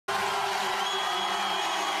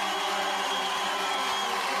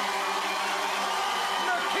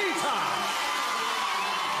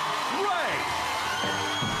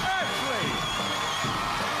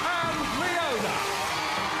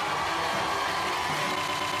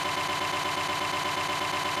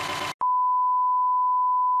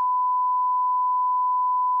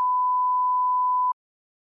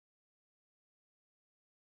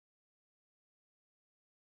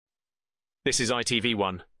This is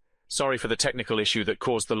ITV1. Sorry for the technical issue that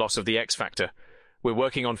caused the loss of the X Factor. We're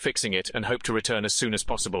working on fixing it and hope to return as soon as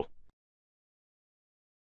possible.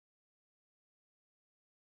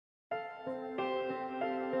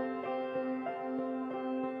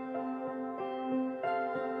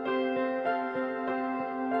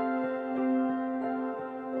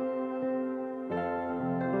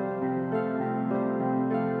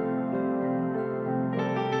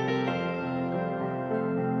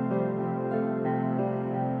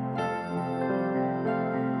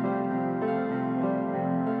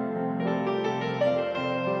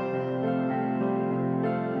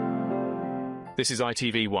 This is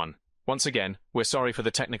ITV1. Once again, we're sorry for the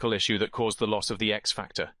technical issue that caused the loss of the X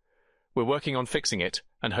Factor. We're working on fixing it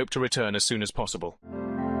and hope to return as soon as possible.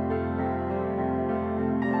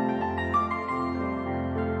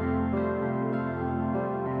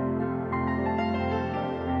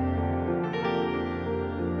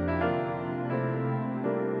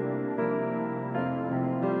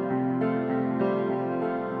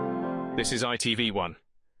 This is ITV1.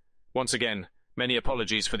 Once again, many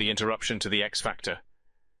apologies for the interruption to the X Factor.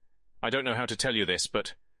 I don't know how to tell you this,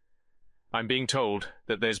 but I'm being told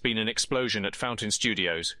that there's been an explosion at Fountain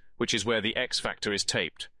Studios, which is where the X Factor is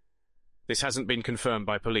taped. This hasn't been confirmed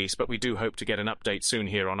by police, but we do hope to get an update soon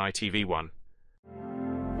here on ITV1.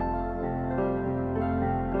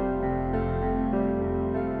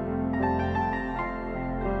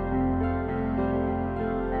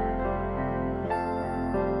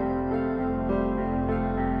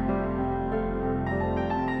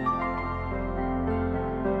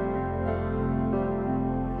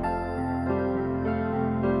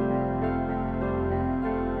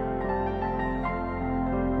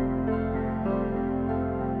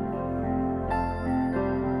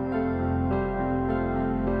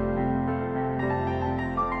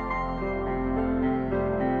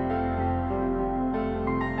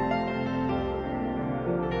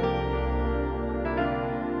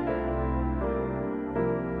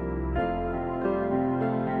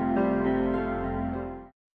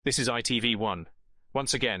 This is ITV1.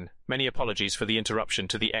 Once again, many apologies for the interruption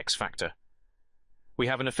to the X Factor. We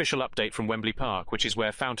have an official update from Wembley Park, which is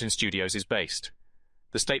where Fountain Studios is based.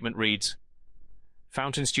 The statement reads,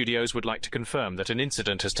 "Fountain Studios would like to confirm that an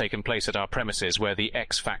incident has taken place at our premises where the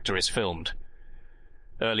X Factor is filmed.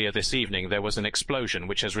 Earlier this evening there was an explosion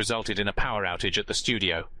which has resulted in a power outage at the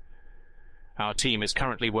studio. Our team is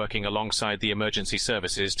currently working alongside the emergency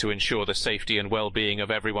services to ensure the safety and well-being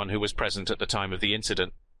of everyone who was present at the time of the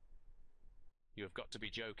incident." You have got to be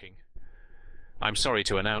joking. I'm sorry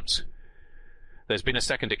to announce, there's been a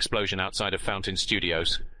second explosion outside of Fountain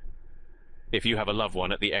Studios. If you have a loved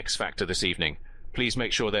one at the X Factor this evening, please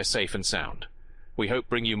make sure they're safe and sound. We hope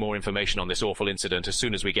bring you more information on this awful incident as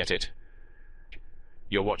soon as we get it.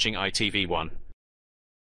 You're watching ITV1.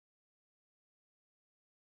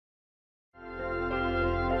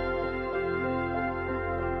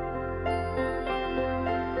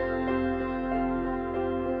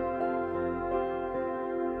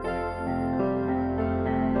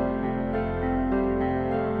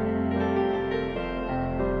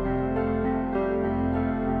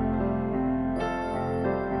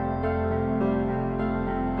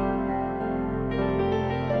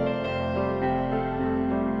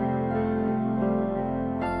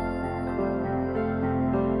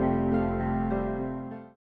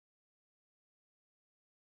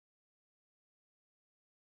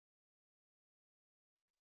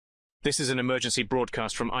 This is an emergency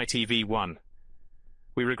broadcast from ITV1.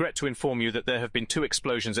 We regret to inform you that there have been 2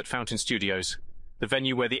 explosions at Fountain Studios, the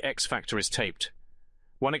venue where the X Factor is taped.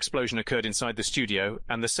 One explosion occurred inside the studio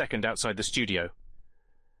and the second outside the studio.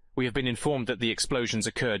 We have been informed that the explosions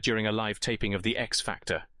occurred during a live taping of the X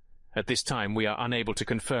Factor. At this time, we are unable to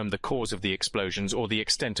confirm the cause of the explosions or the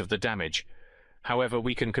extent of the damage. However,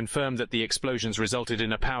 we can confirm that the explosions resulted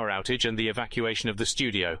in a power outage and the evacuation of the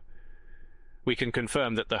studio. We can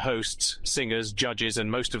confirm that the hosts, singers, judges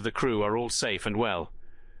and most of the crew are all safe and well.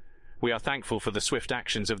 We are thankful for the swift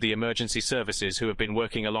actions of the emergency services who have been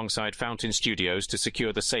working alongside Fountain Studios to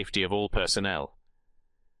secure the safety of all personnel.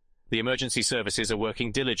 The emergency services are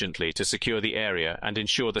working diligently to secure the area and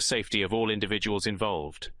ensure the safety of all individuals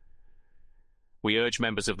involved. We urge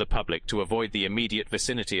members of the public to avoid the immediate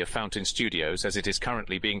vicinity of Fountain Studios as it is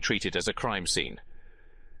currently being treated as a crime scene.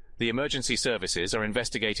 The emergency services are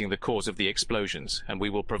investigating the cause of the explosions, and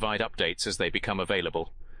we will provide updates as they become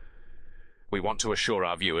available. We want to assure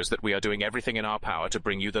our viewers that we are doing everything in our power to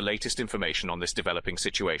bring you the latest information on this developing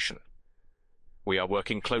situation. We are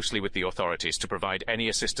working closely with the authorities to provide any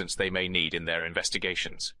assistance they may need in their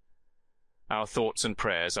investigations. Our thoughts and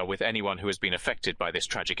prayers are with anyone who has been affected by this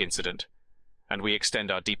tragic incident, and we extend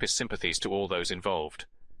our deepest sympathies to all those involved.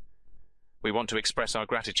 We want to express our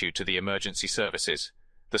gratitude to the emergency services,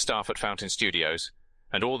 the staff at Fountain Studios,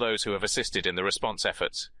 and all those who have assisted in the response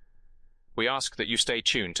efforts. We ask that you stay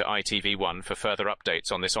tuned to ITV1 for further updates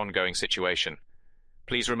on this ongoing situation.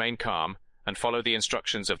 Please remain calm and follow the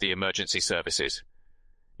instructions of the emergency services.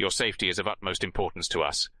 Your safety is of utmost importance to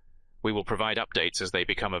us. We will provide updates as they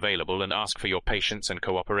become available and ask for your patience and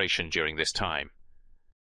cooperation during this time.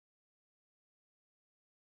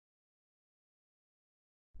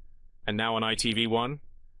 And now on ITV1,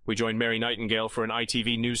 we join Mary Nightingale for an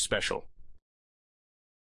ITV News special.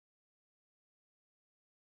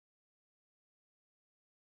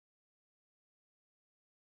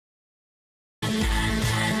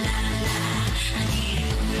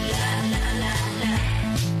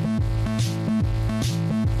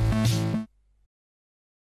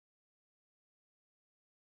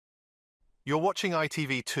 You're watching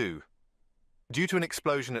ITV2. Due to an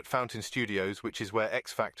explosion at Fountain Studios, which is where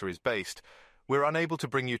X Factor is based, we're unable to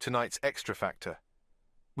bring you tonight's Extra Factor.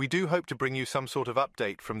 We do hope to bring you some sort of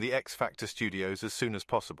update from the X Factor studios as soon as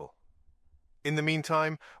possible. In the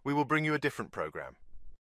meantime, we will bring you a different programme.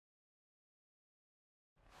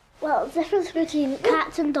 Well, the difference between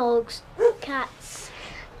cats and dogs. Cats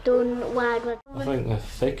don't wag like... I think they're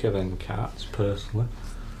thicker than cats, personally.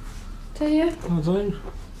 Do you? I do.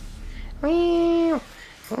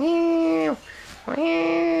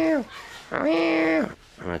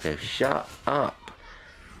 And I go, shut up.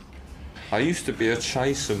 I used to be a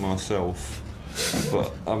chaser myself,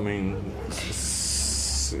 but I mean,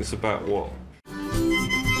 it's about what?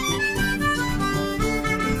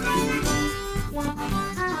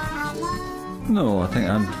 No, I think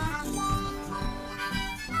I'm...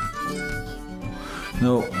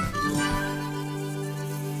 No.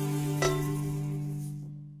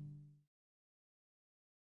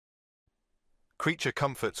 Creature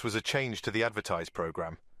Comforts was a change to the advertised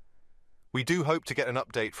programme. We do hope to get an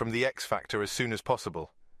update from the X Factor as soon as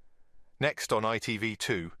possible. Next on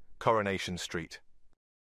ITV2, Coronation Street.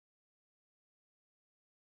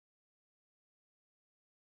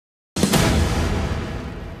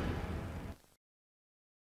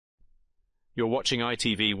 You're watching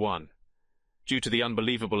ITV1. Due to the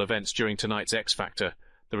unbelievable events during tonight's X Factor,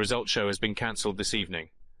 the result show has been cancelled this evening.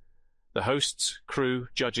 The hosts, crew,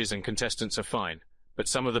 judges and contestants are fine, but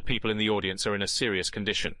some of the people in the audience are in a serious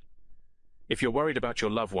condition. If you're worried about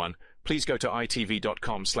your loved one, please go to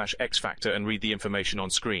itv.com/xfactor and read the information on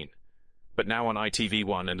screen. But now on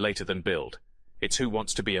ITV1 and later than Build, it's Who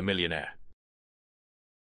Wants to Be a Millionaire?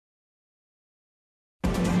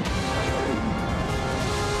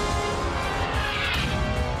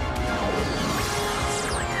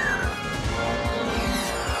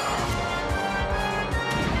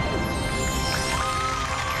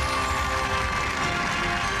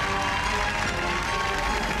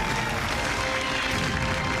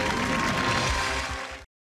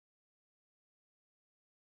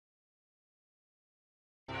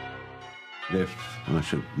 If I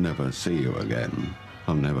should never see you again,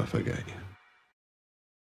 I'll never forget you.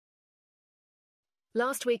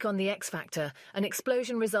 Last week on The X Factor, an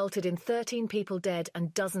explosion resulted in 13 people dead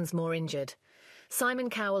and dozens more injured. Simon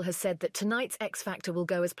Cowell has said that tonight's X Factor will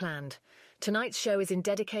go as planned. Tonight's show is in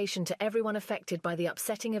dedication to everyone affected by the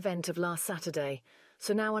upsetting event of last Saturday.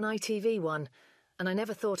 So now on ITV1, and I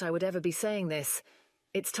never thought I would ever be saying this,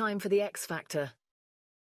 it's time for The X Factor.